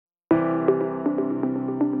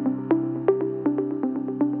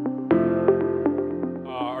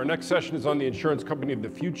next session is on the insurance company of the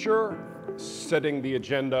future, setting the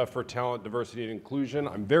agenda for talent, diversity, and inclusion.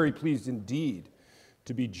 I'm very pleased indeed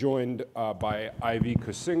to be joined by Ivy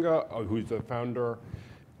Kusinga, who's the founder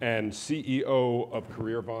and CEO of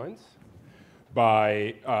Career Vines,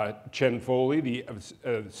 by Chen Foley, the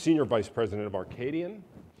Senior Vice President of Arcadian,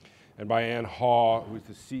 and by Haugh, who's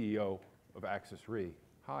the CEO of Axis Re.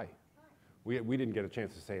 Hi. We didn't get a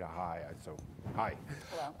chance to say hi, so hi.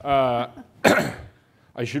 Hello.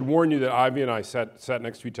 I should warn you that Ivy and I sat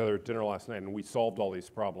next to each other at dinner last night, and we solved all these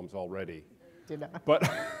problems already. Did I?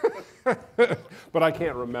 But I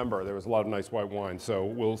can't remember. There was a lot of nice white wine, so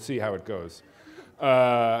we'll see how it goes.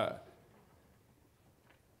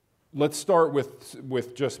 Let's start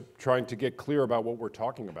with just trying to get clear about what we're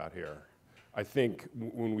talking about here. I think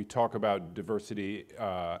when we talk about diversity,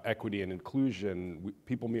 equity, and inclusion,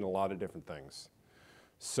 people mean a lot of different things.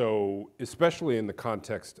 So, especially in the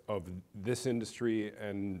context of this industry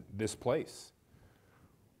and this place,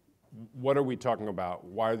 what are we talking about?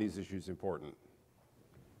 Why are these issues important?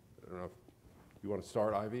 I don't know if you want to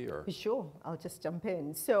start, Ivy, or? Sure, I'll just jump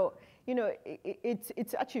in. So, you know,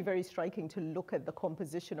 it's actually very striking to look at the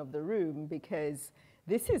composition of the room, because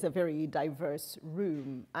this is a very diverse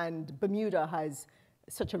room, and Bermuda has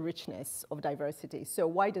such a richness of diversity. So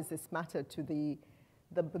why does this matter to the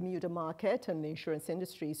Bermuda market and the insurance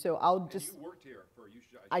industry? So I'll just... You worked here for...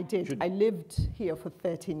 I did. I lived here for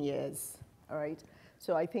 13 years, all right?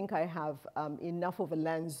 So I think I have enough of a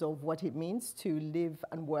lens of what it means to live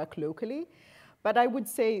and work locally. But I would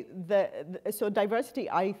say so diversity,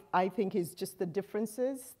 I think, is just the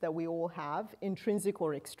differences that we all have, intrinsic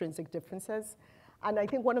or extrinsic differences. And I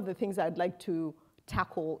think one of the things I'd like to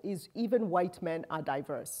tackle is even white men are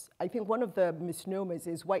diverse. I think one of the misnomers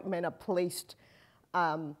is white men are placed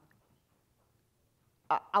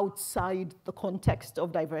outside the context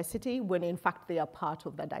of diversity, when in fact they are part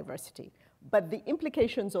of that diversity. But the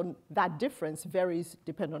implications on that difference varies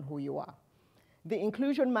depending on who you are. The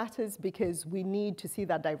inclusion matters because we need to see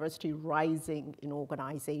that diversity rising in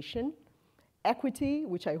organization. Equity,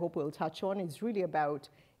 which I hope we'll touch on, is really about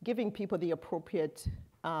giving people the appropriate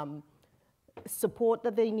support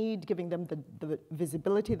that they need, giving them the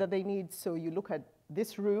visibility that they need. So you look at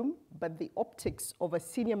this room, but the optics of a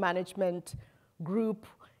senior management group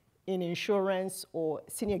in insurance or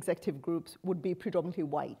senior executive groups would be predominantly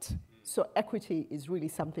white. So equity is really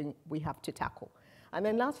something we have to tackle. And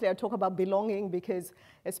then lastly, I talk about belonging, because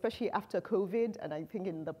especially after COVID, and I think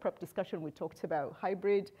in the prep discussion we talked about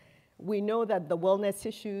hybrid, we know that the wellness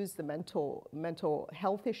issues, the mental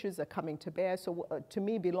health issues are coming to bear. So to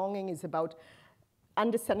me, belonging is about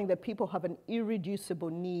understanding that people have an irreducible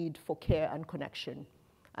need for care and connection.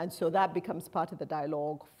 And so that becomes part of the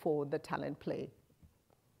dialogue for the talent play.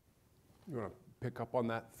 You want to pick up on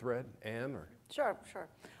that thread, Anne? Or? Sure.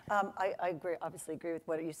 I agree, obviously agree with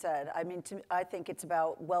what you said. I mean, I think it's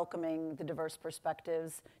about welcoming the diverse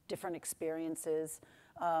perspectives, different experiences,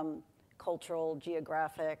 cultural,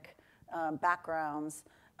 geographic, backgrounds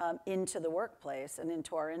into the workplace and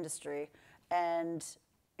into our industry. And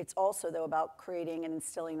it's also, though, about creating and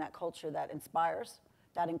instilling that culture that inspires,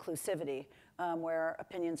 that inclusivity, where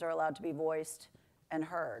opinions are allowed to be voiced and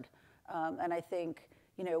heard. And I think,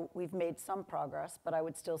 you know, we've made some progress, but I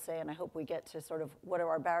would still say, and I hope we get to sort of what are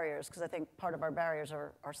our barriers, because I think part of our barriers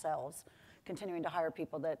are ourselves, continuing to hire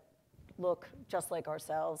people that look just like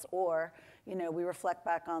ourselves, or, you know, we reflect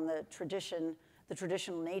back on the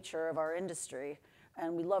traditional nature of our industry,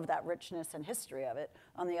 and we love that richness and history of it.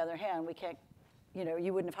 On the other hand, we can't, you know,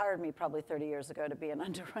 you wouldn't have hired me probably 30 years ago to be an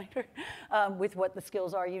underwriter with what the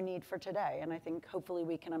skills are you need for today. And I think hopefully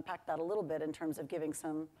we can unpack that a little bit in terms of giving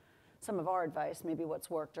some of our advice, maybe what's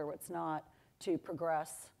worked or what's not, to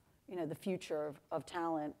progress, you know, the future of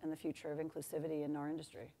talent and the future of inclusivity in our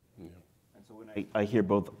industry. Yeah. And so when I hear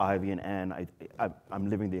both Ivy and Anne, I'm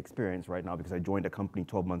living the experience right now, because I joined a company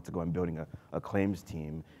 12 months ago. I'm building a claims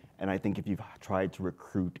team. And I think if you've tried to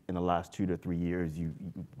recruit in the last 2 to 3 years, you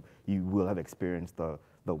will have experienced the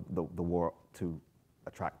war to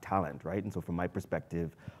attract talent, right? And so from my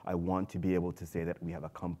perspective, I want to be able to say that we have a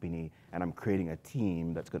company and I'm creating a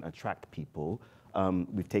team that's going to attract people.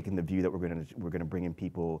 We've taken the view that we're going to bring in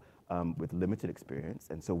people with limited experience,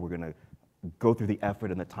 and so we're going to go through the effort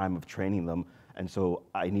and the time of training them. And so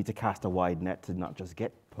I need to cast a wide net to not just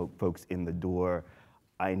get folks in the door.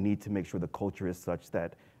 I need to make sure the culture is such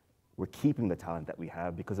that we're keeping the talent that we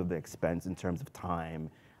have, because of the expense in terms of time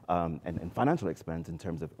and financial expense in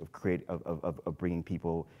terms of bringing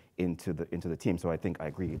people into the team. So I think I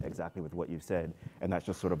agree exactly with what you said, and that's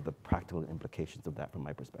just sort of the practical implications of that from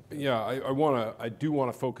my perspective. Yeah, I do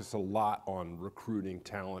want to focus a lot on recruiting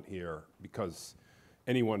talent here, because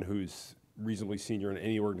anyone who's reasonably senior in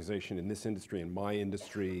any organization in this industry, in my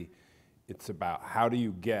industry, it's about how do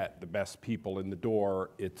you get the best people in the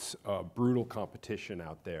door. It's a brutal competition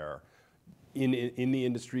out there in the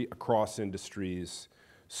industry, across industries.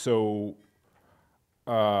 So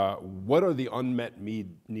what are the unmet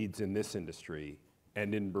needs in this industry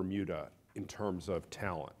and in Bermuda in terms of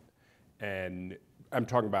talent? And I'm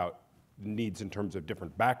talking about needs in terms of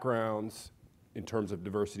different backgrounds, in terms of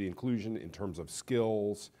diversity inclusion, in terms of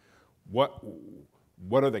skills. What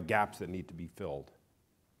are the gaps that need to be filled?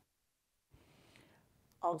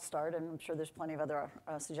 I'll start, and I'm sure there's plenty of other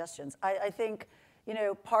suggestions. I think,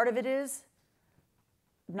 part of it is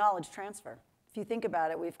knowledge transfer. If you think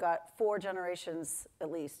about it, we've got 4 generations,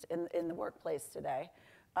 at least, in the workplace today.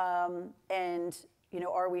 And,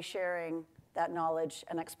 are we sharing that knowledge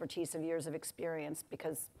and expertise of years of experience?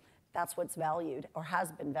 Because that's what's valued, or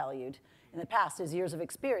has been valued in the past, is years of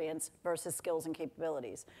experience versus skills and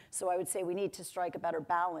capabilities. So I would say we need to strike a better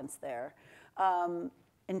balance there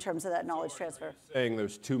in terms of that knowledge transfer. Are you saying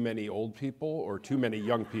there's too many old people or too many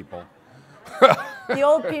young people? The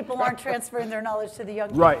old people aren't transferring their knowledge to the young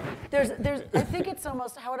people. Right. I think it's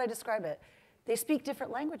almost, how would I describe it? They speak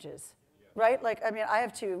different languages, right? Like, I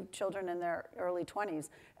have 2 children in their early 20s,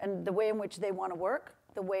 and the way in which they want to work,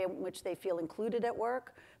 the way in which they feel included at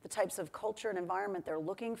work, the types of culture and environment they're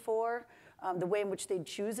looking for, the way in which they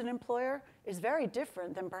choose an employer is very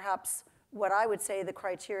different than perhaps what I would say the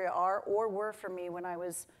criteria are or were for me when I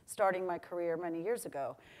was starting my career many years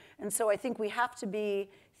ago. And so I think we have to be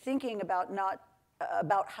thinking about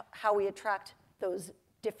about how we attract those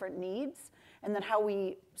different needs, and then how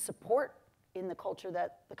we support in the culture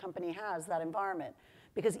that the company has, that environment.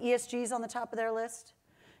 Because ESG is on the top of their list.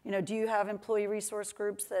 Do you have employee resource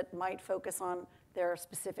groups that might focus on their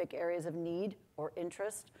specific areas of need or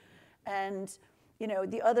interest? And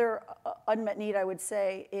the other unmet need, I would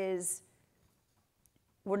say, is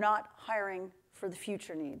we're not hiring for the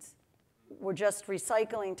future needs. We're just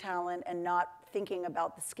recycling talent and not thinking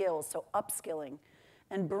about the skills, so upskilling,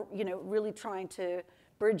 and really trying to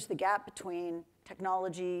bridge the gap between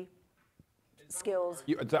technology, skills.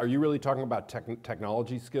 Are you really talking about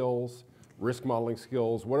technology skills, risk modeling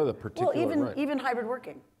skills? What are the particular? Well, even hybrid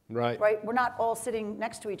working. Right. Right. We're not all sitting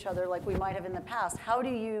next to each other like we might have in the past. How do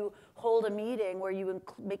you hold a meeting where you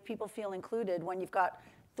make people feel included when you've got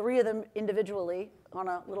 3 of them individually on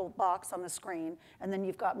a little box on the screen, and then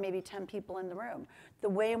you've got maybe 10 people in the room? The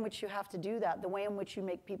way in which you have to do that, the way in which you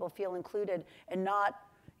make people feel included, and not,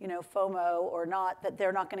 FOMO, or not that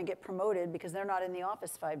they're not going to get promoted because they're not in the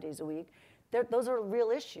office 5 days a week. Those are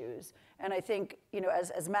real issues. And I think,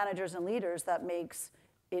 as managers and leaders, that makes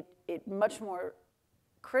it much more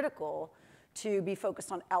critical to be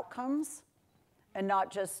focused on outcomes and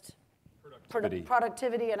not just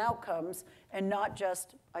productivity and outcomes, and not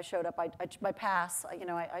just I showed up, my pass,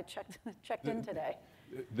 I checked in today.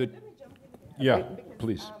 Yeah,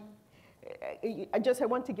 please. I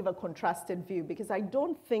want to give a contrasted view, because I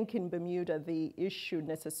don't think in Bermuda the issue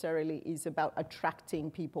necessarily is about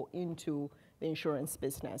attracting people into the insurance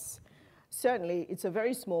business. Certainly, it's a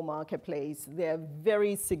very small marketplace. They're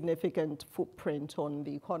very significant footprint on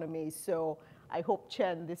the economy. So I hope,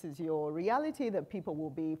 Chen, this is your reality, that people will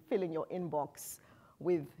be filling your inbox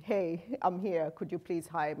with, hey, I'm here, could you please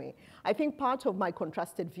hire me? I think part of my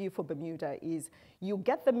contrasted view for Bermuda is you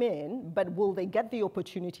get them in, but will they get the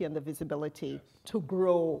opportunity and the visibility to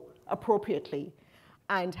grow appropriately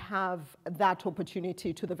and have that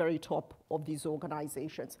opportunity to the very top of these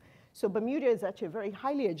organizations? So Bermuda is actually a very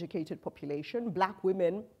highly educated population. Black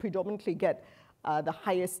women predominantly get the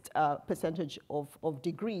highest percentage of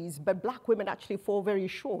degrees, but Black women actually fall very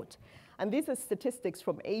short. And these are statistics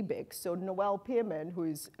from ABIC. So Noelle Pearman, who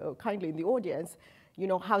is kindly in the audience,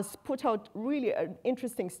 has put out really an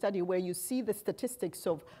interesting study where you see the statistics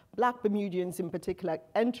of Black Bermudians in particular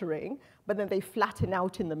entering, but then they flatten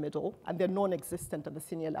out in the middle and they're non-existent at the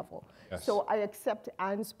senior level. Yes. So I accept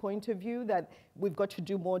Anne's point of view that we've got to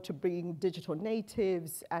do more to bring digital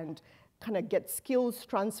natives and kind of get skills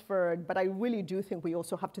transferred, but I really do think we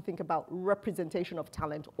also have to think about representation of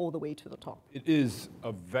talent all the way to the top. It is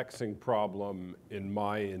a vexing problem in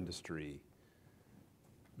my industry.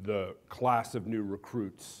 The class of new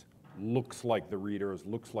recruits looks like the readers,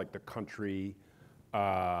 looks like the country,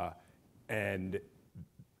 and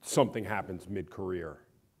something happens mid-career.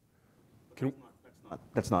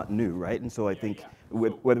 That's not new, right? And so I think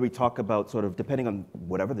whether we talk about sort of, depending on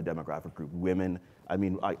whatever the demographic group, women,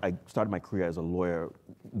 I started my career as a lawyer.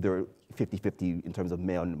 There are 50-50 in terms of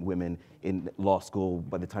male and women in law school.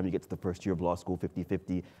 By the time you get to the first year of law school,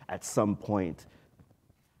 50-50. At some point,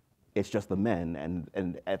 it's just the men,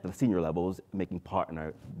 and at the senior levels, making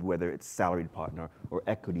partner, whether it's salaried partner or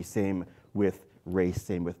equity, same with race,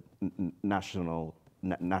 same with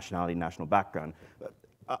nationality, national background.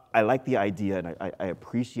 I like the idea, and I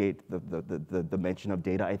appreciate the mention of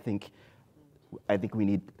data. I think we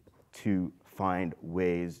need to find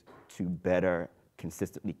ways to better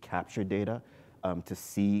consistently capture data, to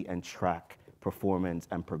see and track performance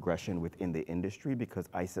and progression within the industry, because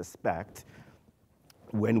I suspect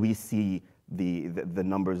when we see the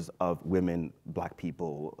numbers of women, black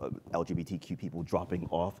people, LGBTQ people dropping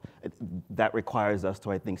off, that requires us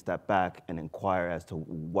to, I think, step back and inquire as to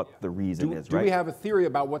what the reason is, Do right? we have a theory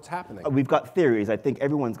about what's happening? We've got theories. I think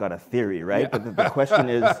everyone's got a theory, right? Yeah. But the question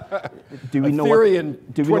is, do we a know theory what,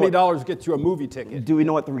 and do we know $20 gets you a movie ticket. do we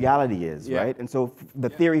know what the reality is, Yeah. right? And so the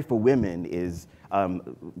theory for women is women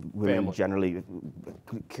Family. generally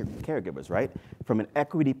caregivers, right? From an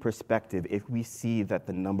equity perspective, if we see that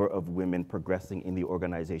the number of women progressing in the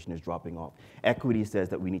organization is dropping off, equity says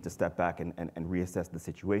that we need to step back and reassess the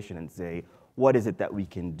situation and say, what is it that we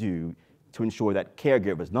can do to ensure that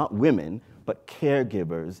caregivers, not women, but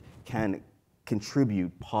caregivers can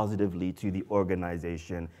contribute positively to the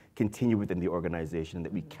organization, continue within the organization, and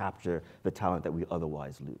that we capture the talent that we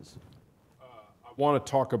otherwise lose. I want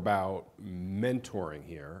to talk about mentoring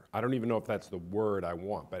here. I don't even know if that's the word I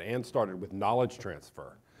want, but Ann started with knowledge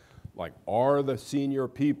transfer. Like, are the senior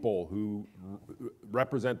people who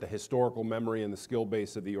represent the historical memory and the skill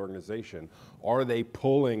base of the organization, are they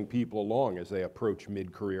pulling people along as they approach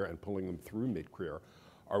mid-career and pulling them through mid-career?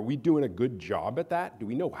 Are we doing a good job at that? Do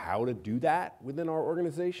we know how to do that within our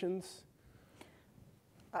organizations?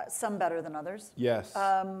 Some better than others. Yes.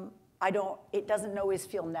 It doesn't always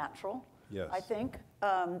feel natural. Yes. I think,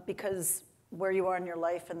 because where you are in your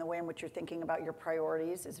life and the way in which you're thinking about your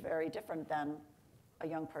priorities is very different than a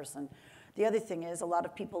young person. The other thing is a lot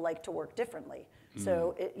of people like to work differently.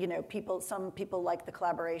 So, some people like the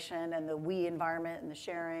collaboration and the we environment and the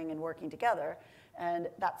sharing and working together. And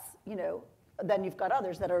that's, then you've got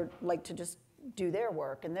others that are like to just do their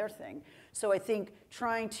work and their thing. So I think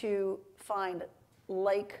trying to find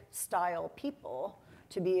like style people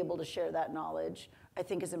to be able to share that knowledge, I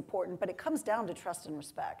think is important, but it comes down to trust and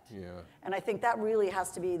respect. Yeah. And I think that really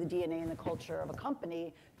has to be the DNA and the culture of a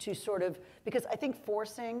company to sort of, because I think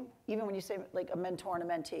forcing, even when you say like a mentor and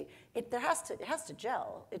a mentee, it has to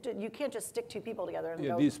gel. You can't just stick two people together and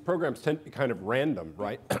Yeah, go. these programs tend to be kind of random,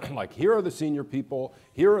 right? Like, here are the senior people,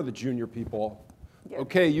 here are the junior people. Yeah.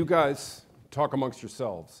 Okay, you guys talk amongst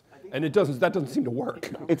yourselves. And that doesn't seem to work.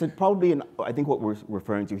 It's I think what we're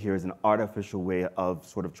referring to here is an artificial way of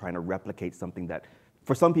sort of trying to replicate something that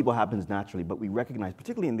for some people happens naturally, but we recognize,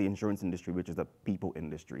 particularly in the insurance industry, which is a people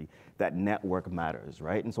industry, that network matters,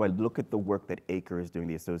 right? And so I look at the work that ACRE is doing,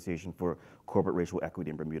 the Association for Corporate Racial Equity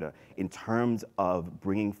in Bermuda, in terms of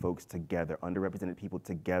bringing folks together, underrepresented people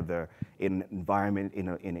together in an environment,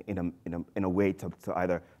 in a way to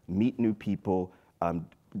either meet new people,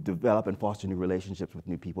 develop and foster new relationships with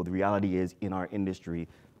new people. The reality is, in our industry,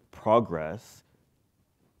 progress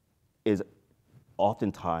is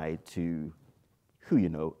often tied to who you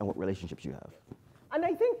know and what relationships you have. And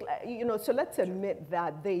I think, so let's admit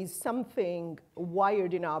that there is something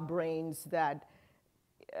wired in our brains that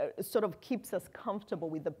sort of keeps us comfortable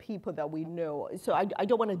with the people that we know. So I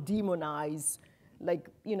don't want to demonize,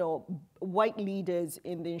 white leaders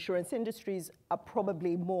in the insurance industries are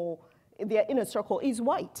probably more, their inner circle is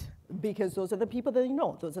white, because those are the people that they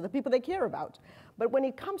know, those are the people they care about. But when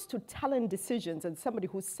it comes to talent decisions and somebody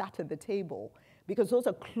who's sat at the table, because those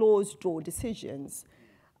are closed-door decisions,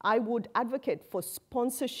 I would advocate for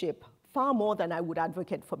sponsorship far more than I would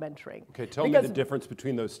advocate for mentoring. Okay, tell me the difference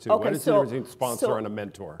between those two. Okay, what is the difference between a sponsor and a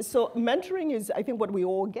mentor? So mentoring is, I think what we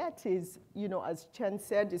all get is, as Chen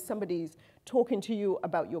said, is somebody's talking to you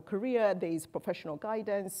about your career, there is professional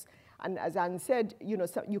guidance, and as Anne said,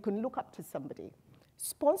 so you can look up to somebody.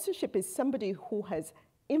 Sponsorship is somebody who has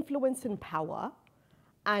influence and power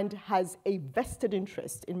and has a vested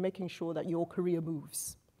interest in making sure that your career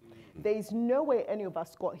moves. There is no way any of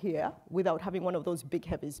us got here without having one of those big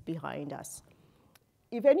heavies behind us.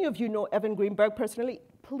 If any of you know Evan Greenberg personally,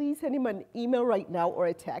 please send him an email right now or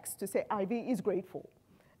a text to say Ivy is grateful.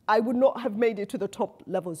 I would not have made it to the top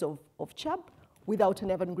levels of Chubb without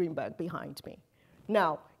an Evan Greenberg behind me.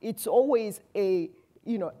 Now, it's always a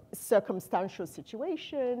circumstantial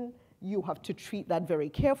situation. You have to treat that very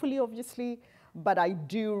carefully, obviously. But I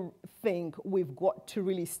do think we've got to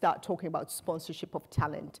really start talking about sponsorship of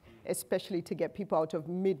talent, especially to get people out of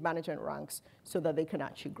mid-management ranks so that they can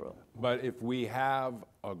actually grow. But if we have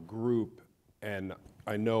a group, and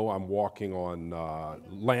I know I'm walking on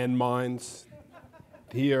landmines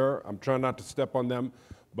here. I'm trying not to step on them.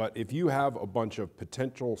 But if you have a bunch of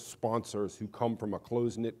potential sponsors who come from a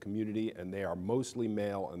close-knit community and they are mostly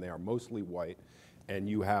male and they are mostly white, and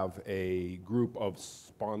you have a group of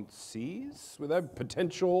sponsees with that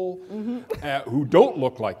potential who don't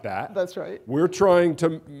look like that. That's right. We're trying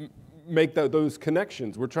to make those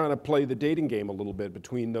connections. We're trying to play the dating game a little bit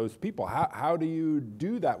between those people. How do you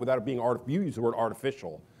do that without it being you use the word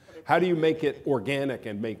artificial. How do you make it organic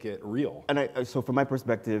and make it real? And so from my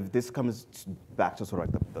perspective, this comes back to sort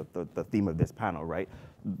of like the theme of this panel, right?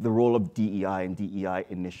 The role of DEI and DEI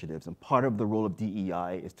initiatives. And part of the role of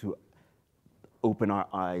DEI is to open our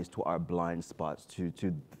eyes to our blind spots, to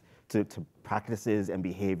practices and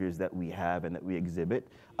behaviors that we have and that we exhibit,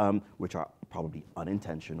 which are probably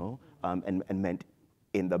unintentional and meant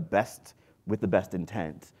with the best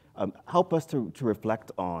intent. Help us to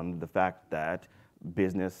reflect on the fact that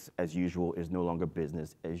business as usual is no longer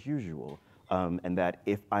business as usual. And that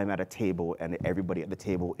if I'm at a table and everybody at the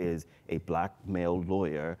table is a black male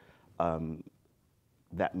lawyer,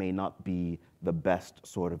 that may not be the best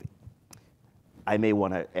sort of, I may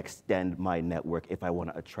want to extend my network if I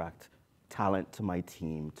want to attract talent to my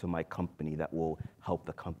team, to my company that will help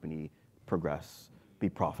the company progress, be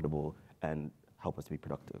profitable, and help us to be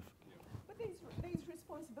productive. But there's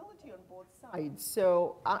responsibility on both sides.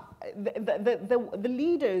 So the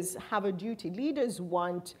leaders have a duty. Leaders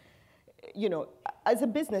want, as a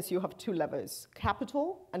business, you have two levers,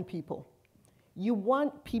 capital and people. You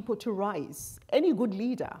want people to rise. Any good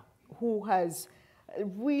leader who has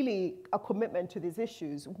really a commitment to these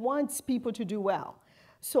issues wants people to do well.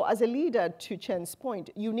 So as a leader, to Chen's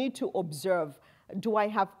point, you need to observe, do I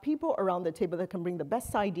have people around the table that can bring the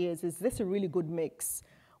best ideas? Is this a really good mix?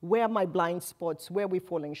 Where are my blind spots? Where are we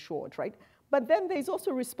falling short, right? But then there's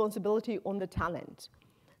also responsibility on the talent,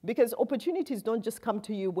 because opportunities don't just come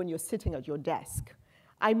to you when you're sitting at your desk.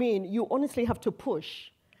 I mean, you honestly have to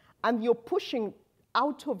push, and you're pushing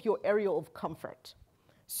out of your area of comfort.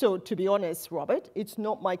 So to be honest, Robert, it's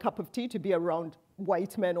not my cup of tea to be around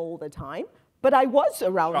white men all the time, but I was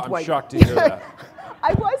around white men. I'm shocked to hear that.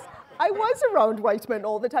 I was around white men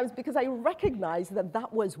all the time because I recognized that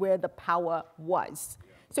that was where the power was.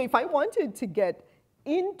 So if I wanted to get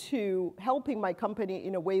into helping my company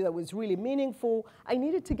in a way that was really meaningful, I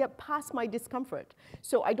needed to get past my discomfort.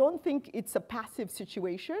 So I don't think it's a passive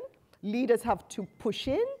situation. Leaders have to push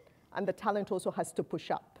in, and the talent also has to push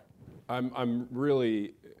up. I'm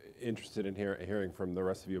really interested in hearing from the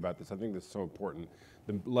rest of you about this. I think this is so important.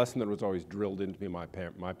 The lesson that was always drilled into me by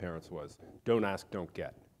my parents was, don't ask, don't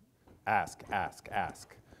get. Ask, ask,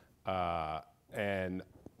 ask. And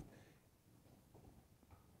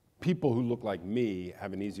people who look like me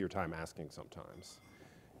have an easier time asking sometimes.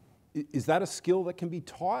 Is that a skill that can be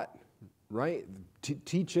taught, right?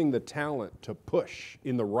 Teaching the talent to push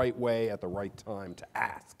in the right way at the right time, to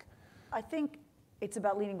ask. I think it's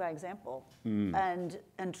about leading by example and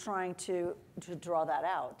trying to draw that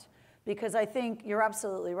out. Because I think you're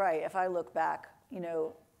absolutely right. If I look back, I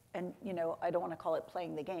don't want to call it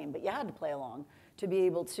playing the game, but you had to play along to be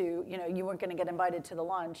able to, you weren't going to get invited to the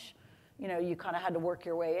lunch. You kind of had to work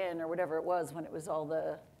your way in, or whatever it was when it was all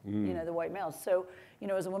the, the white males. So,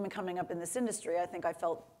 as a woman coming up in this industry, I think I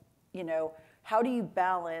felt, how do you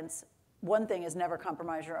balance? One thing is never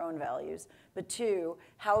compromise your own values, but two,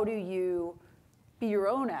 how do you be your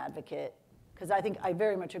own advocate? Because I think I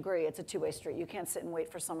very much agree, it's a two-way street. You can't sit and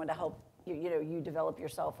wait for someone to help you develop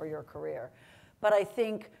yourself or your career. But I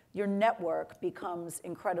think your network becomes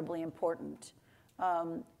incredibly important. I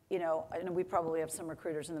know we probably have some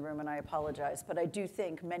recruiters in the room, and I apologize, but I do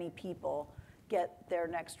think many people get their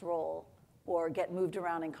next role or get moved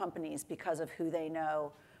around in companies because of who they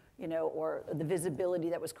know, or the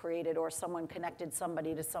visibility that was created, or someone connected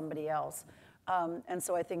somebody to somebody else. And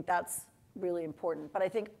so I think that's really important. But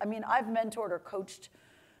I've mentored or coached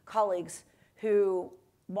colleagues who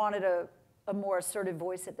wanted a more assertive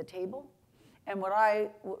voice at the table. And what I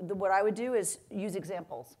would do is use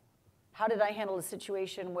examples. How did I handle a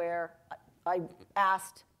situation where I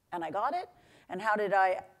asked and I got it? And how did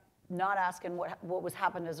I not ask and what was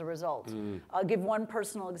happened as a result? I'll give one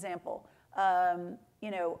personal example. I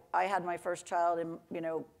had my first child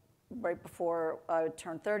right before I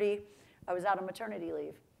turned 30. I was out on maternity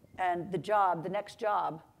leave. And the next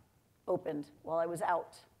job opened while I was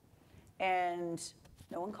out. And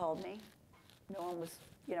no one called me. No one was,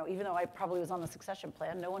 even though I probably was on the succession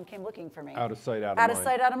plan, no one came looking for me. Out of sight, out of mind. Out of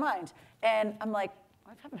sight, out of mind. And I'm like,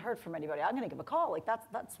 I haven't heard from anybody. I'm going to give a call. Like, that's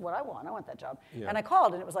what I want. I want that job. Yeah. And I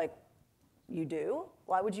called, and it was like, you do?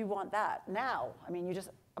 Why would you want that now? I mean,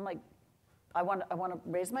 I'm like, I want to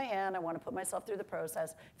raise my hand. I want to put myself through the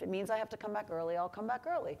process. If it means I have to come back early, I'll come back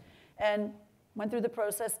early. And went through the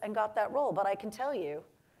process and got that role. But I can tell you,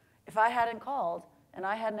 if I hadn't called and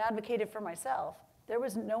I hadn't advocated for myself, there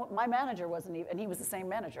was my manager wasn't even, and he was the same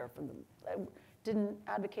manager, didn't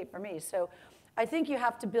advocate for me. So I think you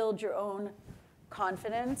have to build your own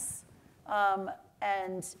confidence.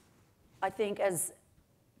 And I think as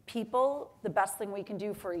people, the best thing we can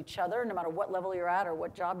do for each other, no matter what level you're at or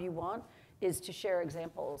what job you want, is to share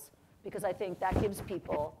examples. Because I think that gives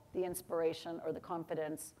people the inspiration or the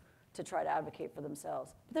confidence to try to advocate for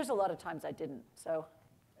themselves. But there's a lot of times I didn't, so.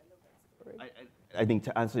 I think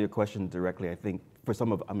to answer your question directly, I think for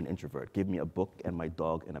some of, I'm an introvert. Give me a book and my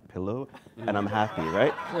dog and a pillow, and I'm happy,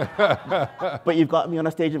 right? But you've got me on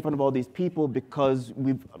a stage in front of all these people because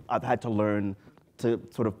I've had to learn to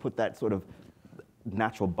sort of put that sort of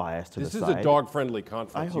natural bias to the side. This is a dog-friendly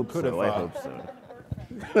conference. I hope so.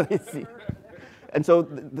 And so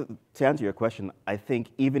to answer your question, I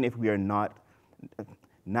think even if we are not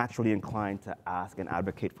naturally inclined to ask and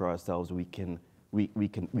advocate for ourselves, we can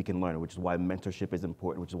learn, which is why mentorship is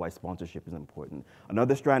important, which is why sponsorship is important.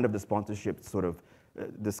 Another strand of the sponsorship sort of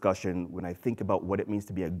discussion, when I think about what it means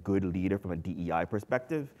to be a good leader from a DEI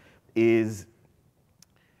perspective, is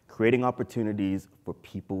creating opportunities for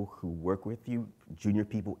people who work with you, junior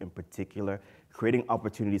people in particular, creating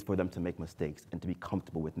opportunities for them to make mistakes and to be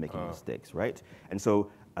comfortable with making mistakes, right? And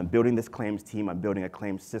so I'm building this claims team, I'm building a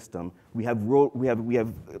claims system. We have what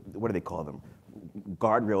do they call them?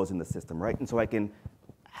 Guardrails in the system, right? And so I can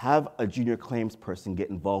have a junior claims person get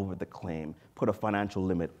involved with the claim, put a financial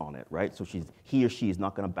limit on it, right? So he or she is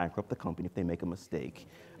not gonna bankrupt the company if they make a mistake.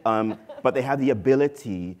 But they have the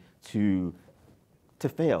ability to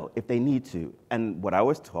fail if they need to. And what I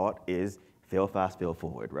was taught is fail fast, fail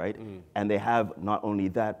forward, right? And they have not only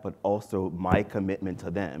that, but also my commitment to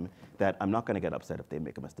them that I'm not gonna get upset if they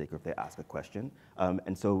make a mistake or if they ask a question.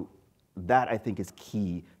 And so that I think is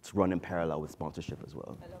key to run in parallel with sponsorship as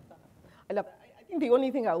well. I love that. I think the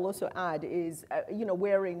only thing I'll also add is,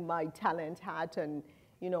 wearing my talent hat and,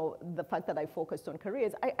 the fact that I focused on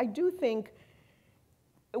careers, I do think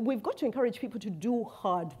we've got to encourage people to do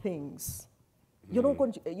hard things. You're not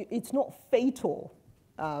going to, it's not fatal.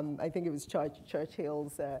 I think it was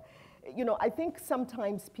Churchill's, I think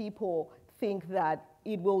sometimes people think that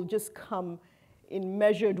it will just come in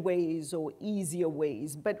measured ways or easier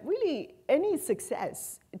ways, but really any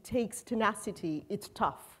success, it takes tenacity, it's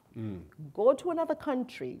tough. Go to another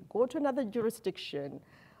country, go to another jurisdiction,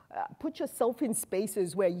 put yourself in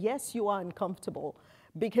spaces where yes, you are uncomfortable,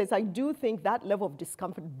 because I do think that level of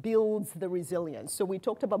discomfort builds the resilience. So we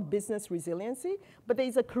talked about business resiliency, but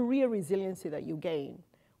there's a career resiliency that you gain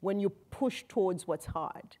when you push towards what's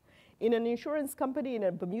hard. In an insurance company, in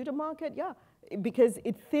a Bermuda market, yeah, because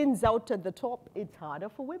it thins out at the top, it's harder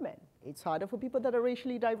for women. It's harder for people that are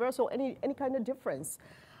racially diverse or any kind of difference.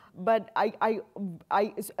 But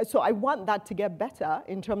so I want that to get better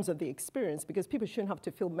in terms of the experience, because people shouldn't have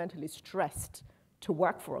to feel mentally stressed to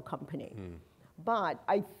work for a company. But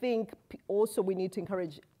I think also we need to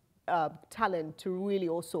encourage talent to really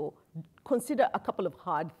also consider a couple of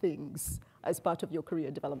hard things as part of your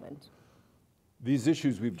career development. These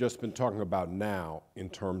issues we've just been talking about now in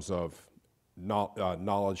terms of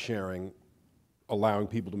knowledge sharing, allowing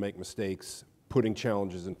people to make mistakes, putting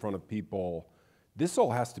challenges in front of people, this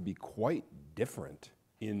all has to be quite different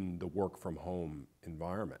in the work from home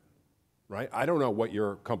environment, right? I don't know what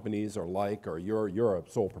your companies are like, or you're a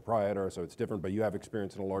sole proprietor, so it's different, but you have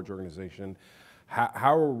experience in a large organization.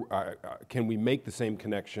 How can we make the same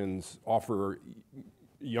connections, offer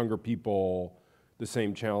younger people the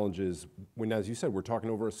same challenges when, as you said, we're talking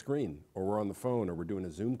over a screen, or we're on the phone, or we're doing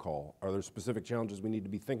a Zoom call? Are there specific challenges we need to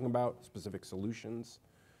be thinking about, specific solutions?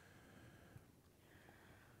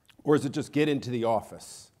 Or is it just get into the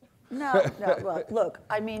office? No, look,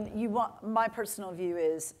 I mean, my personal view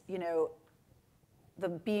is, the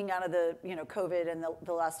being out of the, COVID and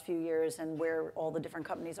the last few years and where all the different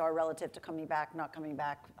companies are relative to coming back, not coming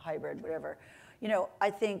back, hybrid, whatever,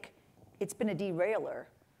 I think it's been a derailer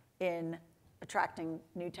in attracting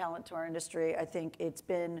new talent to our industry. I think it's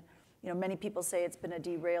been, many people say it's been a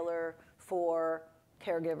derailer for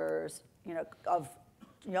caregivers, of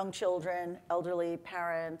young children, elderly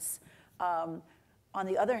parents. On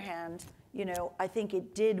the other hand, I think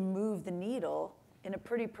it did move the needle in a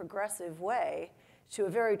pretty progressive way to a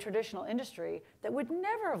very traditional industry that would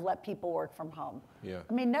never have let people work from home. Yeah.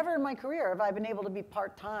 I mean, never in my career have I been able to be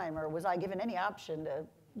part-time, or was I given any option to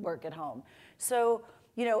work at home. So,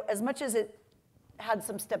 as much as it had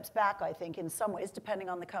some steps back, I think, in some ways, depending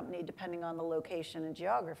on the company, depending on the location and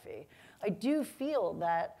geography, I do feel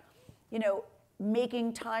that you know,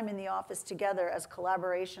 making time in the office together as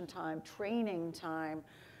collaboration time, training time,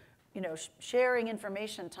 you know, sharing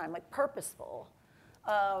information time, like purposeful.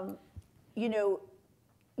 You know,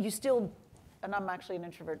 you still, and I'm actually an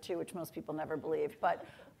introvert too, which most people never believe, but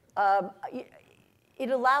it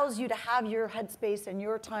allows you to have your headspace and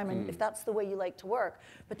your time, and if that's the way you like to work,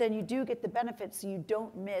 but then you do get the benefits so you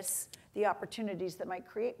don't miss the opportunities that might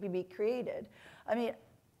be created. I mean,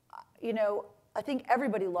 you know, I think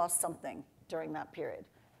everybody lost something during that period.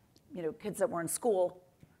 You know, kids that were in school,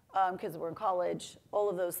 kids that were in college, all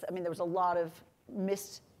of those, I mean, there was a lot of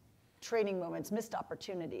missed training moments, missed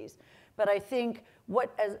opportunities. But I think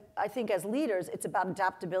as leaders, it's about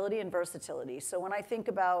adaptability and versatility. So when I think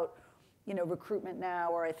about, you know, recruitment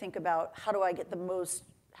now, or I think about how do I get the most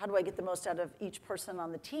out of each person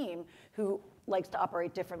on the team who likes to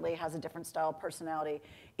operate differently, has a different style, personality.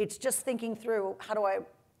 It's just thinking through how do I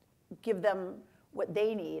give them what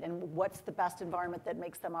they need and what's the best environment that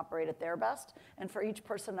makes them operate at their best. And for each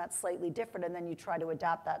person, that's slightly different, and then you try to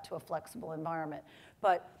adapt that to a flexible environment.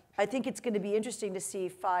 But I think it's going to be interesting to see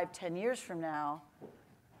 5, 10 years from now,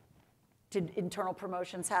 did internal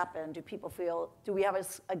promotions happen? Do people feel, do we have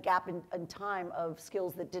a gap in time of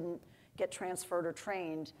skills that didn't get transferred or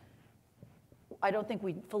trained? I don't think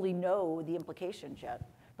we fully know the implications yet.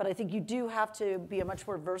 But I think you do have to be a much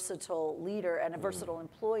more versatile leader and a versatile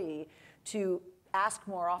employee to ask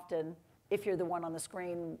more often if you're the one on the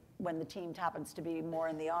screen when the team happens to be more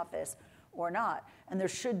in the office or not. And there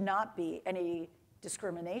should not be any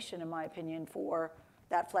discrimination, in my opinion, for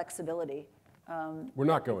that flexibility. We're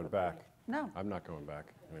not going back. No. I'm not going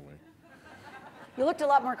back, anyway. You looked a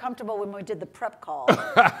lot more comfortable when we did the prep call.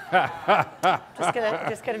 just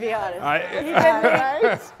gonna be honest. You did,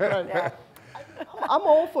 right? Yeah. I'm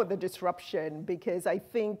all for the disruption because I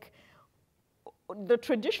think the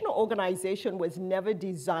traditional organization was never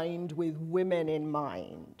designed with women in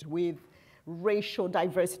mind, with racial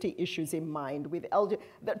diversity issues in mind, with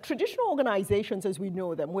the traditional organizations as we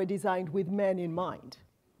know them were designed with men in mind.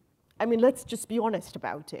 I mean, let's just be honest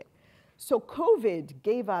about it. So COVID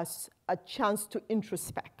gave us a chance to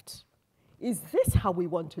introspect. Is this how we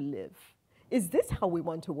want to live? Is this how we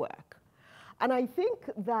want to work? And I think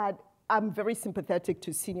that I'm very sympathetic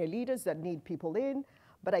to senior leaders that need people in,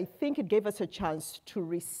 but I think it gave us a chance to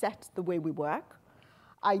reset the way we work.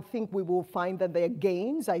 I think we will find that there are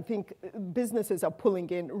gains. I think businesses are pulling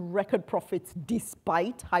in record profits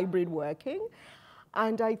despite hybrid working.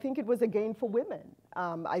 And I think it was a gain for women.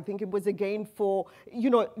 I think it was a gain for, you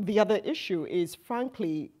know, the other issue is,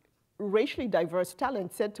 frankly, racially diverse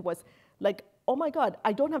talent said to us, like, oh my God,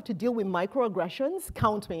 I don't have to deal with microaggressions,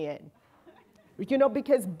 count me in. You know,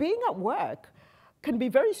 because being at work can be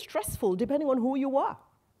very stressful depending on who you are.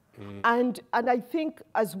 And I think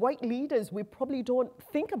as white leaders, we probably don't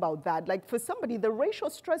think about that. Like for somebody, the racial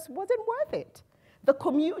stress wasn't worth it. The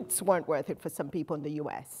commutes weren't worth it for some people in the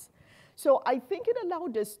US. So I think it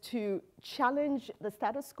allowed us to challenge the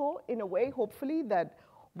status quo in a way, hopefully, that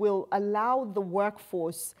will allow the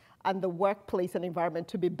workforce and the workplace and environment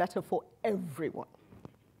to be better for everyone.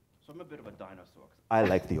 So I'm a bit of a dinosaur. I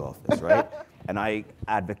like the office, right? And I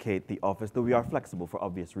advocate the office, though we are flexible for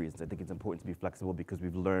obvious reasons. I think it's important to be flexible because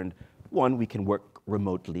we've learned, one, we can work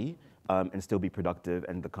remotely and still be productive,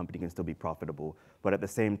 and the company can still be profitable. But at the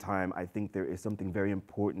same time, I think there is something very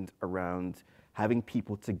important around having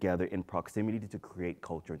people together in proximity to create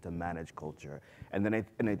culture, to manage culture. And then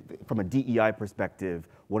from a DEI perspective,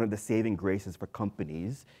 one of the saving graces for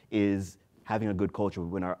companies is having a good culture.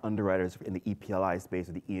 When our underwriters in the EPLI space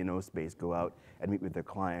or the E&O space go out and meet with their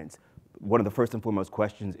clients, one of the first and foremost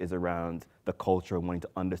questions is around the culture, and wanting to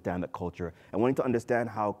understand the culture, and wanting to understand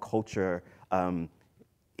how culture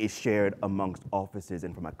is shared amongst offices.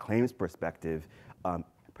 And from a claims perspective,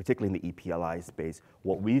 particularly in the EPLI space,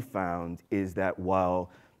 what we've found is that while,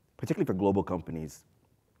 particularly for global companies,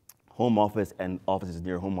 home office and offices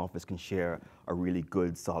near home office can share a really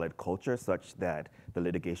good, solid culture such that the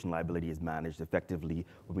litigation liability is managed effectively.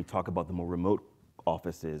 When we talk about the more remote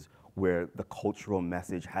offices where the cultural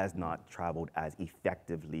message has not traveled as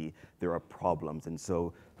effectively, there are problems. And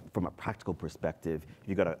so from a practical perspective, if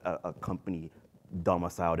you've got a company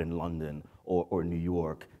domiciled in London or New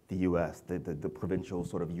York, the US, the provincial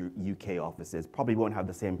sort of UK offices probably won't have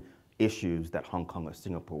the same issues that Hong Kong or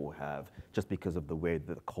Singapore will have, just because of the way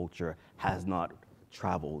that the culture has not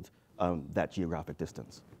traveled that geographic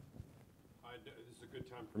distance. This is a good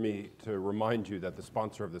time for me to remind you that the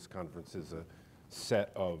sponsor of this conference is a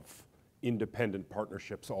set of independent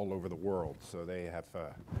partnerships all over the world. So they have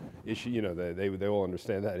issue, you know, they will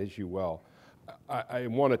understand that issue well. I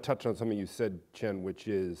want to touch on something you said, Chen, which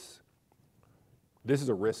is this is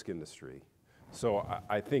a risk industry. So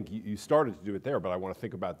I think you started to do it there, but I want to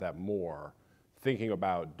think about that more, thinking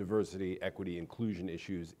about diversity, equity, inclusion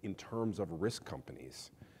issues in terms of risk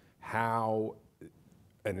companies. How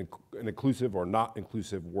an inclusive or not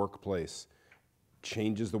inclusive workplace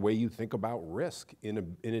changes the way you think about risk in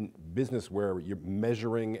a business where you're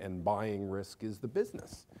measuring and buying risk is the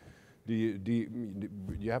business. Do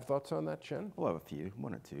you have thoughts on that, Chen? Well, I have a few,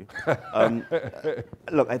 one or two.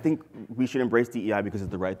 Look, I think we should embrace DEI because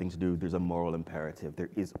it's the right thing to do. There's a moral imperative. There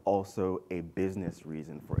is also a business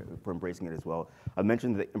reason for embracing it as well. I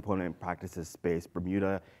mentioned the employment practices space.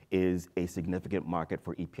 Bermuda is a significant market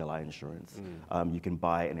for EPLI insurance. You can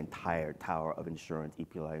buy an entire tower of insurance,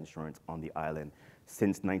 EPLI insurance, on the island.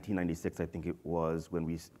 Since 1996, I think it was when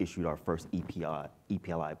we issued our first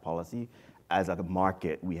EPLI policy. As a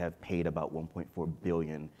market, we have paid about $1.4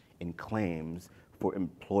 billion in claims for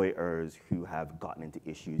employers who have gotten into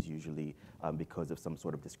issues, usually because of some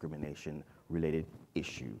sort of discrimination-related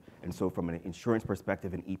issue. And so from an insurance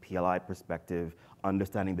perspective, an EPLI perspective,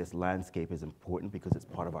 understanding this landscape is important because it's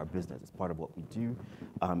part of our business. It's part of what we do.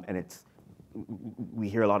 And we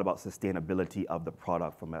hear a lot about sustainability of the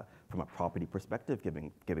product from a property perspective,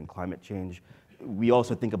 given climate change. We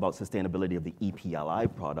also think about sustainability of the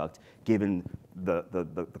EPLI product, given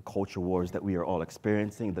the culture wars that we are all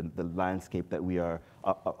experiencing, the landscape that we are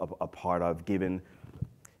a part of, given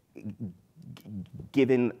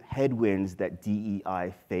headwinds that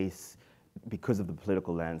DEI face because of the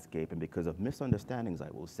political landscape and because of misunderstandings, I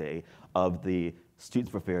will say, of the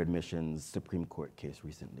Students for Fair Admissions Supreme Court case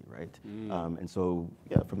recently, right? And so,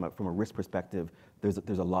 yeah, from a risk perspective, there's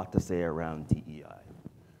a lot to say around DEI.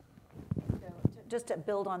 Just to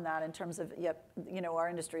build on that in terms of, our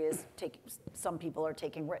industry is some people are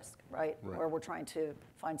taking risk, right? Or we're trying to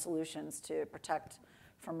find solutions to protect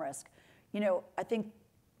from risk. I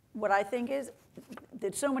think is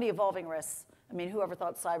there's so many evolving risks. I mean, whoever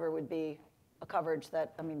thought cyber would be a coverage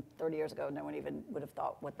that, 30 years ago, no one even would have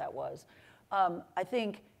thought what that was. I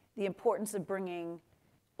think the importance of bringing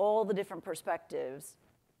all the different perspectives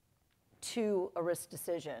to a risk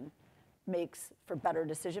decision makes for better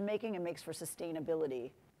decision making and makes for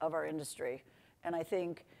sustainability of our industry. And I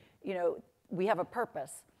think, we have a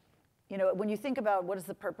purpose. When you think about what is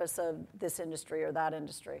the purpose of this industry or that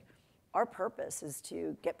industry, our purpose is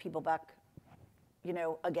to get people back,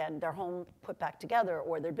 again, their home put back together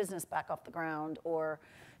or their business back off the ground or,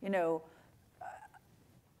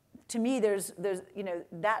 to me, there's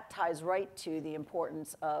that ties right to the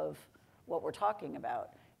importance of what we're talking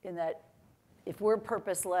about in that if we're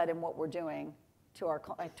purpose-led in what we're doing to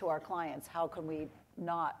our clients, how can we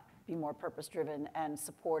not be more purpose-driven and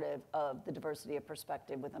supportive of the diversity of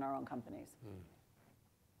perspective within our own companies?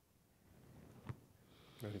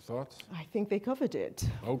 Any thoughts? I think they covered it.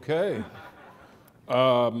 Okay.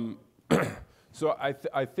 So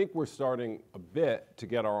I think we're starting a bit to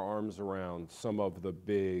get our arms around some of the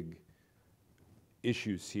big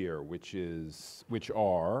issues here, which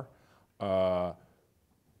are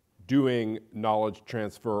doing knowledge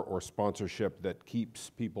transfer or sponsorship that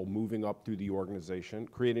keeps people moving up through the organization,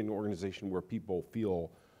 creating an organization where people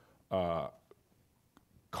feel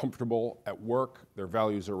comfortable at work, their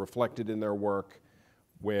values are reflected in their work,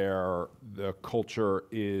 where the culture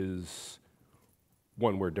is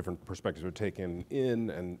one where different perspectives are taken in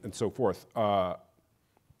and so forth.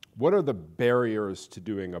 What are the barriers to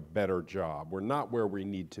doing a better job? We're not where we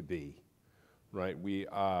need to be, right?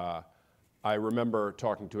 I remember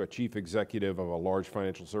talking to a chief executive of a large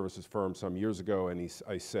financial services firm some years ago, and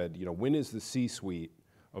I said, when is the C-suite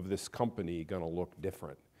of this company going to look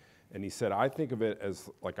different? And he said, I think of it as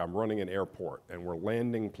like I'm running an airport, and we're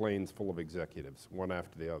landing planes full of executives, one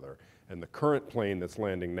after the other. And the current plane that's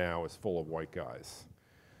landing now is full of white guys.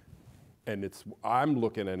 And I'm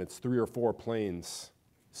looking, and it's 3 or 4 planes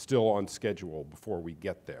still on schedule before we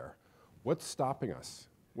get there. What's stopping us?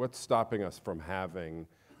 What's stopping us from having,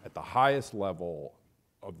 at the highest level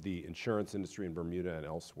of the insurance industry in Bermuda and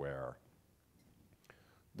elsewhere,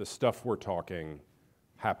 the stuff we're talking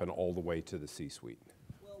happen all the way to the C-suite?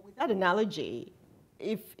 Well, with that analogy,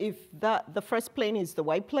 if the first plane is the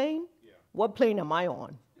white plane, what plane am I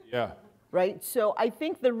on? Yeah. Right? So I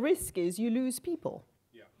think the risk is you lose people.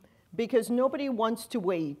 Yeah. Because nobody wants to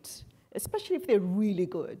wait, especially if they're really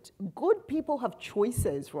good. Good people have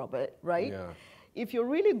choices, Robert, right? Yeah. If you're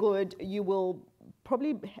really good, you will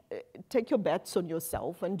probably take your bets on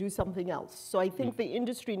yourself and do something else. So I think the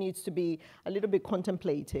industry needs to be a little bit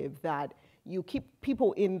contemplative that you keep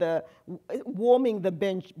people warming the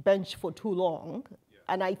bench for too long. Yeah.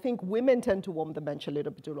 And I think women tend to warm the bench a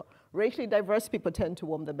little bit too long. Racially diverse people tend to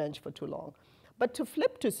warm the bench for too long. But to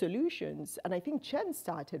flip to solutions, and I think Chen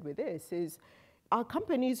started with this, is our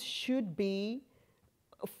companies should be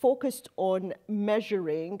focused on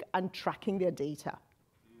measuring and tracking their data.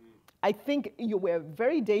 I think we're a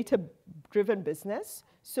very data-driven business,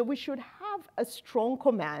 so we should have a strong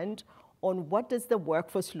command on what does the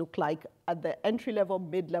workforce look like at the entry level,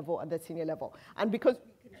 mid-level, and the senior level. And because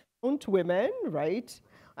we can count women, right,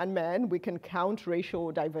 and men, we can count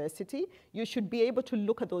racial diversity, you should be able to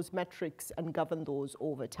look at those metrics and govern those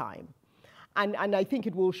over time. And I think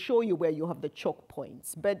it will show you where you have the choke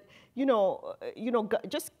points. But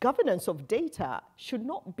just governance of data should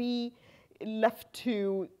not be left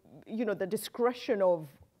to the discretion of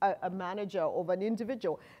a manager, of an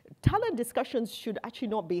individual. Talent discussions should actually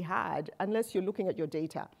not be had unless you're looking at your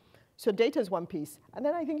data. So data is one piece. And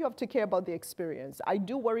then I think you have to care about the experience. I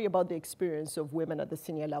do worry about the experience of women at the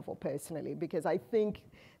senior level personally, because I think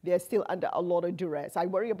they're still under a lot of duress. I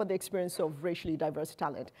worry about the experience of racially diverse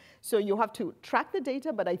talent. So you have to track the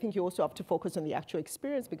data, but I think you also have to focus on the actual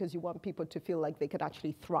experience because you want people to feel like they could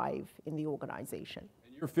actually thrive in the organization.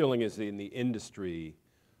 And your feeling is that in the industry,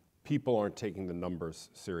 people aren't taking the numbers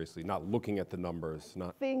seriously, not looking at the numbers. I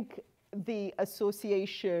think the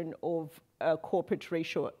Association of Corporate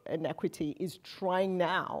Racial Inequity is trying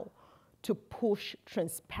now to push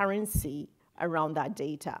transparency around that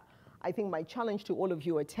data. I think my challenge to all of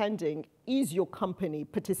you attending is your company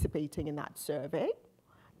participating in that survey?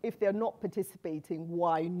 If they're not participating,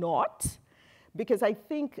 why not? Because I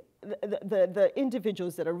think the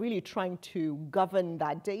individuals that are really trying to govern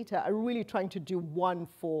that data are really trying to do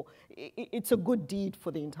it's a good deed for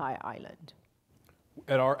the entire island.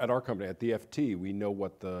 At our company, at the FT, we know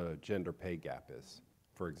what the gender pay gap is,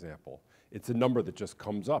 for example. It's a number that just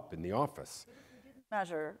comes up in the office.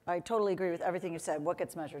 Measure. I totally agree with everything you said. What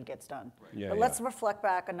gets measured gets done. Right. Yeah, but let's reflect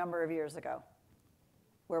back a number of years ago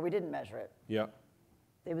where we didn't measure it. Yeah.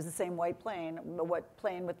 It was the same white plane,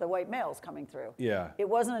 plane with the white males coming through. Yeah. It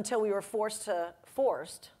wasn't until we were forced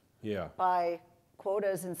yeah. by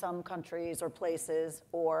quotas in some countries or places,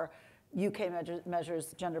 or UK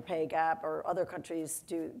measures gender pay gap, or other countries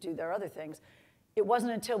do their other things. It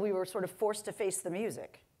wasn't until we were sort of forced to face the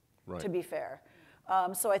music, right, to be fair.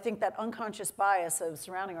 So I think that unconscious bias of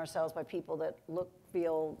surrounding ourselves by people that look,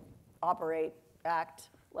 feel, operate, act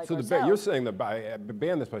like ourselves. So you're saying that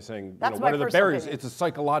ban this by saying one of the barriers, it's a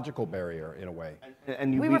psychological barrier in a way.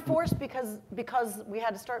 And we were forced because we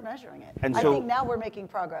had to start measuring it. And I think now we're making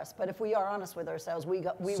progress, but if we are honest with ourselves, we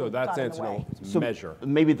so that's answering measure.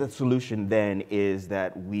 Maybe the solution then is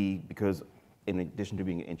that because in addition to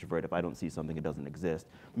being an introvert, if I don't see something, it doesn't exist,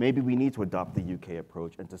 maybe we need to adopt the UK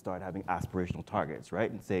approach and to start having aspirational targets, right?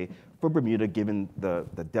 And say, for Bermuda, given the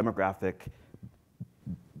demographics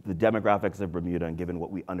of Bermuda and given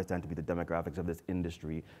what we understand to be the demographics of this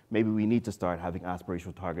industry, maybe we need to start having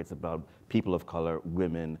aspirational targets about people of color,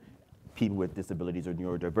 women, people with disabilities or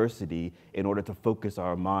neurodiversity in order to focus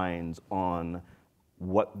our minds on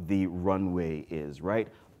what the runway is, right?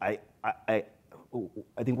 I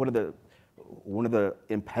think one of the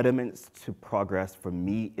impediments to progress for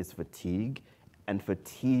me is fatigue. And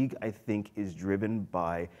fatigue, I think, is driven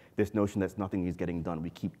by this notion that nothing is getting done. We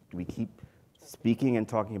keep speaking and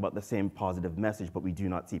talking about the same positive message, but we do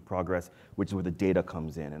not see progress, which is where the data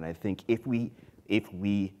comes in. And I think if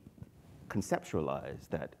we conceptualize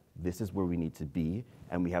that this is where we need to be,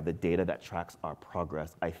 and we have the data that tracks our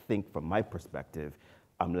progress, I think from my perspective,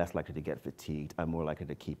 I'm less likely to get fatigued. I'm more likely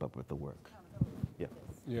to keep up with the work. Yeah.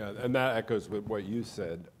 Yeah, and that echoes with what you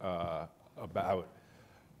said about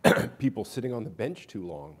people sitting on the bench too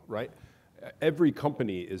long, right? Every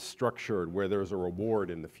company is structured where there's a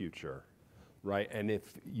reward in the future, right? And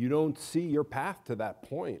if you don't see your path to that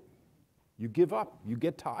point, you give up, you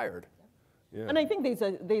get tired. Yeah. And I think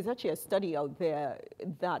there's actually a study out there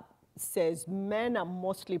that says men are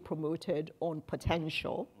mostly promoted on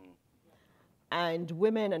potential, and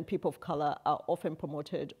women and people of color are often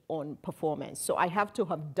promoted on performance. So I have to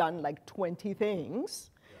have done like 20 things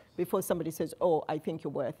before somebody says, oh, I think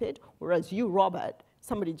you're worth it. Whereas you, Robert,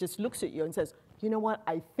 somebody just looks at you and says, you know what,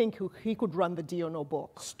 I think he could run the D&O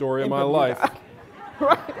book. Story of my life.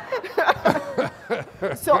 Right.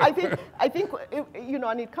 So I think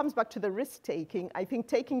and it comes back to the risk taking. I think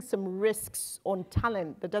taking some risks on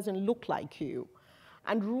talent that doesn't look like you,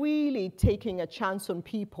 and really taking a chance on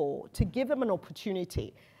people to give them an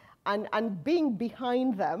opportunity, and being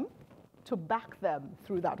behind them to back them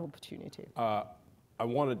through that opportunity. I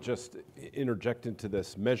want to just interject into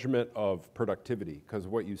this measurement of productivity, because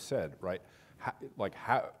what you said, right?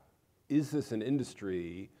 How is this an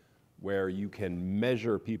industry where you can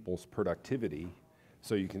measure people's productivity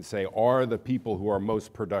So you can say, are the people who are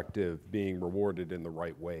most productive being rewarded in the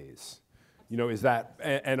right ways? You know, is that,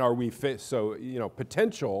 and are we fit? So, you know,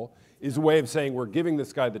 potential is a way of saying we're giving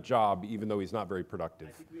this guy the job even though he's not very productive,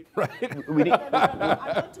 right? I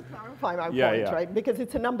want to clarify my point, right? Because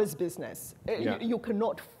it's a numbers business. You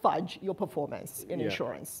cannot fudge your performance in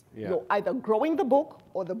insurance. You're either growing the book,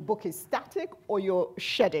 or the book is static, or you're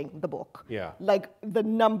shedding the book. Like, the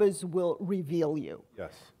numbers will reveal you.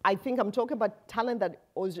 Yes. I think I'm talking about talent that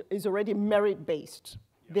is already merit-based.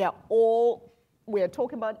 They are all, we're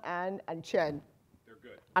talking about Anne and Chen. They're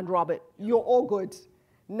good. And Robert. You're all good.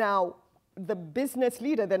 Now, the business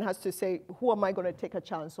leader then has to say, who am I going to take a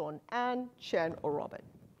chance on, Anne, Chen, or Robert?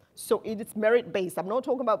 So it's merit-based. I'm not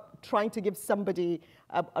talking about trying to give somebody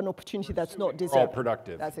an opportunity that's not deserving. All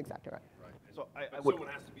productive. That's exactly right. So someone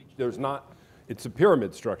has to be, there's not, it's a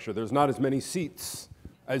pyramid structure. There's not as many seats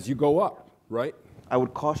as you go up, right? I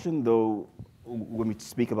would caution, though, when we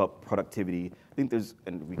speak about productivity, I think there's,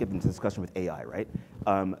 and we get into discussion with AI, right?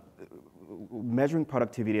 Measuring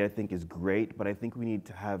productivity, I think, is great, but I think we need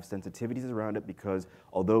to have sensitivities around it, because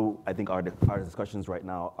although I think our discussions right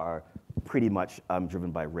now are pretty much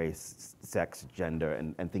driven by race, sex, gender,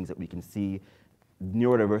 and things that we can see,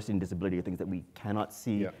 neurodiversity and disability are things that we cannot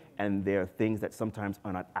see, and they're things that sometimes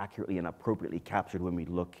are not accurately and appropriately captured when we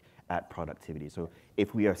look at productivity. So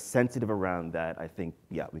if we are sensitive around that, I think,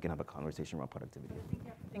 yeah, we can have a conversation around productivity.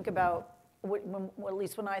 Think about, at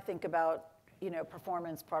least when I think about, you know,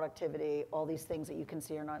 performance, productivity, all these things that you can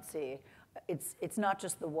see or not see, it's not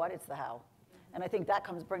just the what, it's the how. And I think that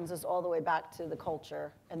brings us all the way back to the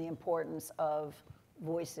culture and the importance of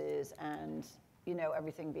voices and, you know,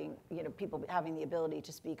 everything being, you know, people having the ability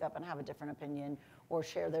to speak up and have a different opinion or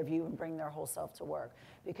share their view and bring their whole self to work.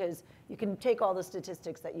 Because you can take all the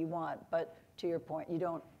statistics that you want, but to your point,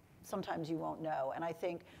 sometimes you won't know. And I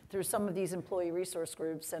think through some of these employee resource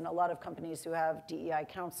groups and a lot of companies who have DEI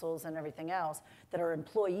councils and everything else that are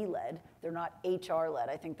employee-led, they're not HR-led.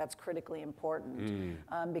 I think that's critically important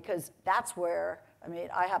because that's where, I mean,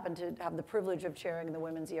 I happen to have the privilege of chairing the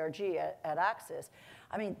Women's ERG at Axis.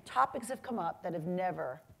 I mean, topics have come up that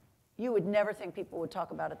you would never think people would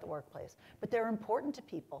talk about at the workplace, but they're important to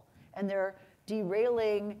people, and they're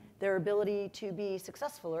derailing their ability to be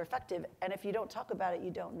successful or effective. And if you don't talk about it,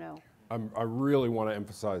 you don't know. I really want to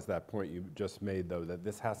emphasize that point you just made, though, that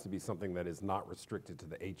this has to be something that is not restricted to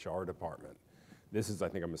the HR department. This is, I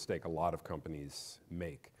think, a mistake a lot of companies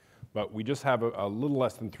make. But we just have a little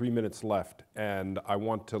less than 3 minutes left, and I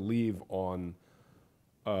want to leave on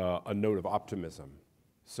a note of optimism.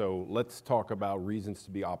 So let's talk about reasons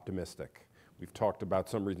to be optimistic. We've talked about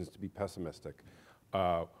some reasons to be pessimistic.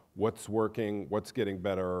 What's working, what's getting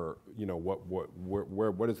better, you know,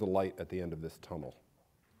 what is the light at the end of this tunnel?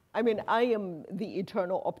 I mean, I am the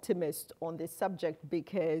eternal optimist on this subject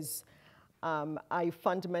because I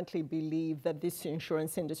fundamentally believe that this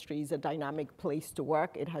insurance industry is a dynamic place to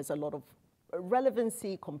work. It has a lot of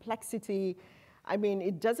relevancy, complexity. I mean,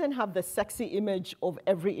 it doesn't have the sexy image of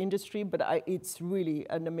every industry, but it's really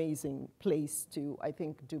an amazing place to, I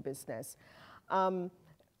think, do business.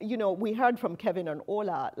 You know, we heard from Kevin and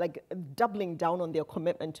Ola, like, doubling down on their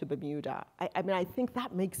commitment to Bermuda. I mean, I think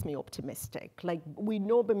that makes me optimistic. Like, we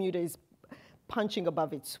know Bermuda is punching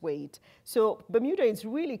above its weight. So Bermuda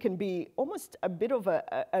can be almost a bit of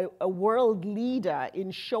a world leader in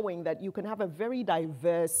showing that you can have a very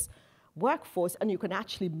diverse workforce and you can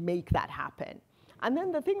actually make that happen. And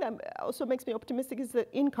then the thing that also makes me optimistic is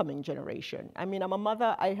the incoming generation. I mean, I'm a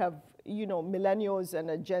mother, I have, you know, millennials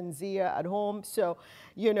and a Gen Z at home. So,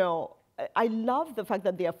 you know, I love the fact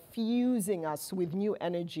that they are fusing us with new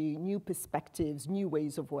energy, new perspectives, new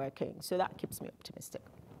ways of working. So that keeps me optimistic.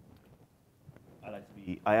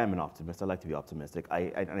 I am an optimist. I like to be optimistic.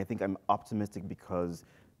 And I think I'm optimistic because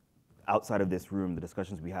outside of this room, the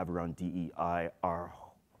discussions we have around DEI are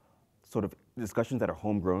sort of discussions that are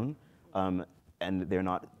homegrown. And they're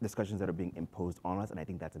not discussions that are being imposed on us, and I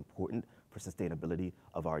think that's important for sustainability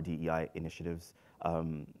of our DEI initiatives.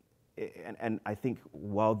 And I think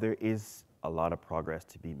while there is a lot of progress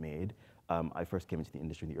to be made, I first came into the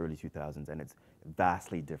industry in the early 2000s, and it's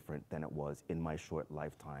vastly different than it was in my short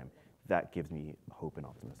lifetime. That gives me hope and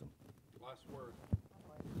optimism. Last word.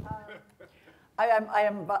 I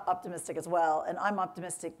am optimistic as well, and I'm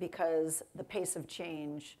optimistic because the pace of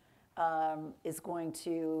change is going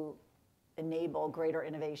to enable greater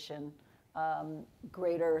innovation,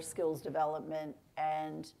 greater skills development,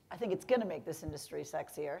 and I think it's going to make this industry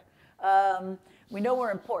sexier. We know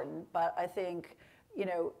we're important, but I think, you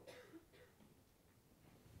know,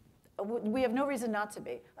 we have no reason not to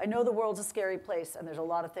be. I know the world's a scary place, and there's a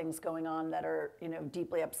lot of things going on that are, you know,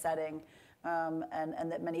 deeply upsetting.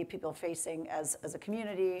 and that many people are facing as a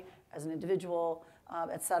community, as an individual,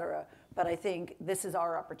 et cetera. But I think this is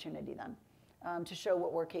our opportunity then to show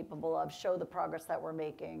what we're capable of, show the progress that we're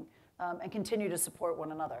making, and continue to support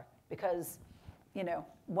one another. Because, you know,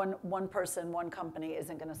 one person, one company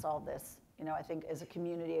isn't going to solve this. You know, I think as a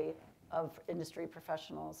community of industry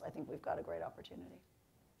professionals, I think we've got a great opportunity.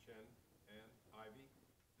 Chen and Ivy,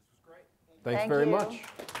 this was great. Thanks very much.